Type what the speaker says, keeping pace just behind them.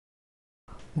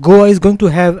Goa is going to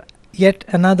have yet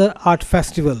another art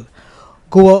festival.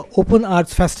 Goa Open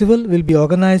Arts Festival will be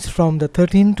organized from the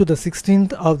 13th to the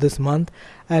 16th of this month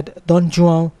at Don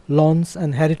Juan Lawns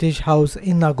and Heritage House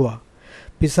in Nagua.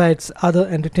 Besides other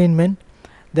entertainment,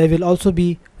 there will also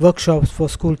be workshops for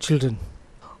school children.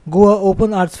 Goa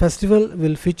Open Arts Festival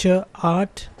will feature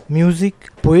art, music,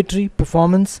 poetry,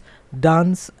 performance,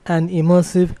 dance and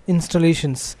immersive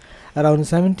installations. Around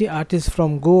 70 artists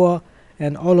from Goa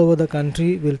and all over the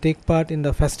country will take part in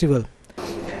the festival.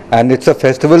 And it's a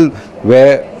festival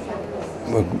where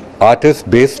artists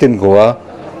based in Goa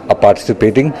are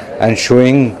participating and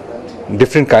showing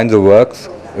different kinds of works,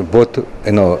 both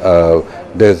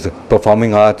there's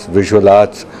performing arts, visual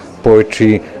arts,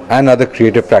 poetry and other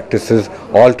creative practices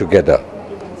all together.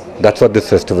 That's what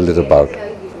this festival is about.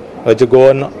 The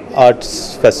Goa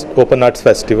Open Arts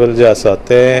Festival जे आसा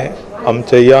ते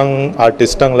आमचे young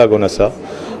आर्टिस्टांक लागून आसा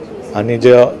आनी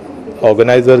जे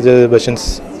organiser जे भशेन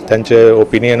तांचे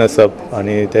opinion आसा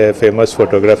आनी ते फेमस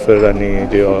फोटोग्राफर आनी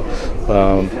जे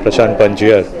प्रशांत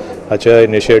पंजियर हाच्या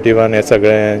इनिशिएटिवान हे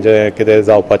सगळें जे कितें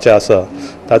जावपाचें आसा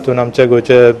तातूंत आमचे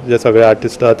गोंयचे जे सगळे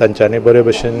आर्टिस्ट आसा तांच्यांनी बरे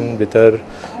भशेन भितर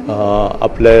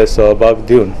आपले सहभाग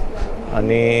दिवन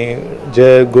आनी जे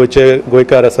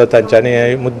गोंयकार आसा तांच्यांनी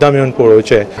हे मुद्दाम येवन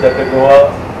पळोवचें. Goa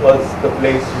was the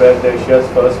place where the Asia's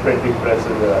first printing press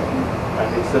is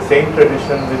and it's the same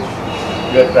tradition which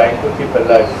we are trying to keep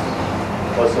alive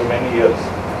for so many years.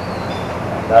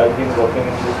 And I have been working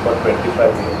in this for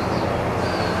 25 years.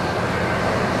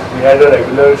 We had a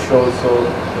regular show, so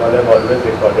y'all have always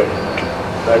recorded.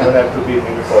 So I don't have to be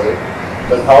new for it.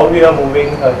 But how we are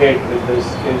moving ahead with this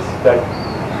is that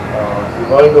the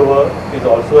world over is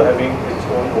also having its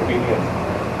own opinion,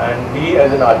 and we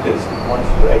as an artist wants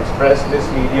to express this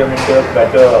medium into a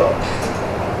better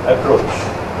approach,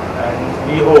 and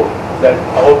we hope that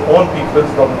our own people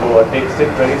from Goa takes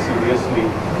it very seriously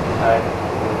and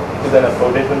is an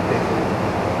affordable thing.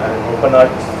 And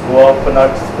Goa Open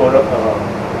Arts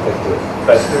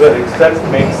Festival itself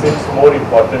makes it more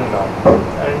important now,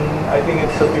 and I think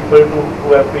it's the people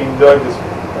who have to enjoy this.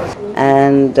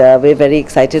 And we're very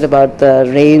excited about the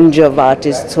range of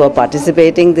artists who are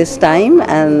participating this time,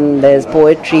 and there's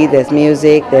poetry, there's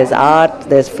music, there's art,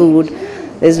 there's food,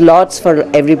 there's lots for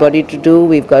everybody to do.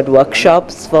 We've got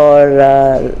workshops for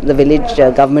the village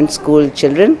government school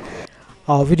children.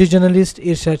 Our video journalist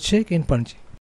Irshad Sheikh in Panji.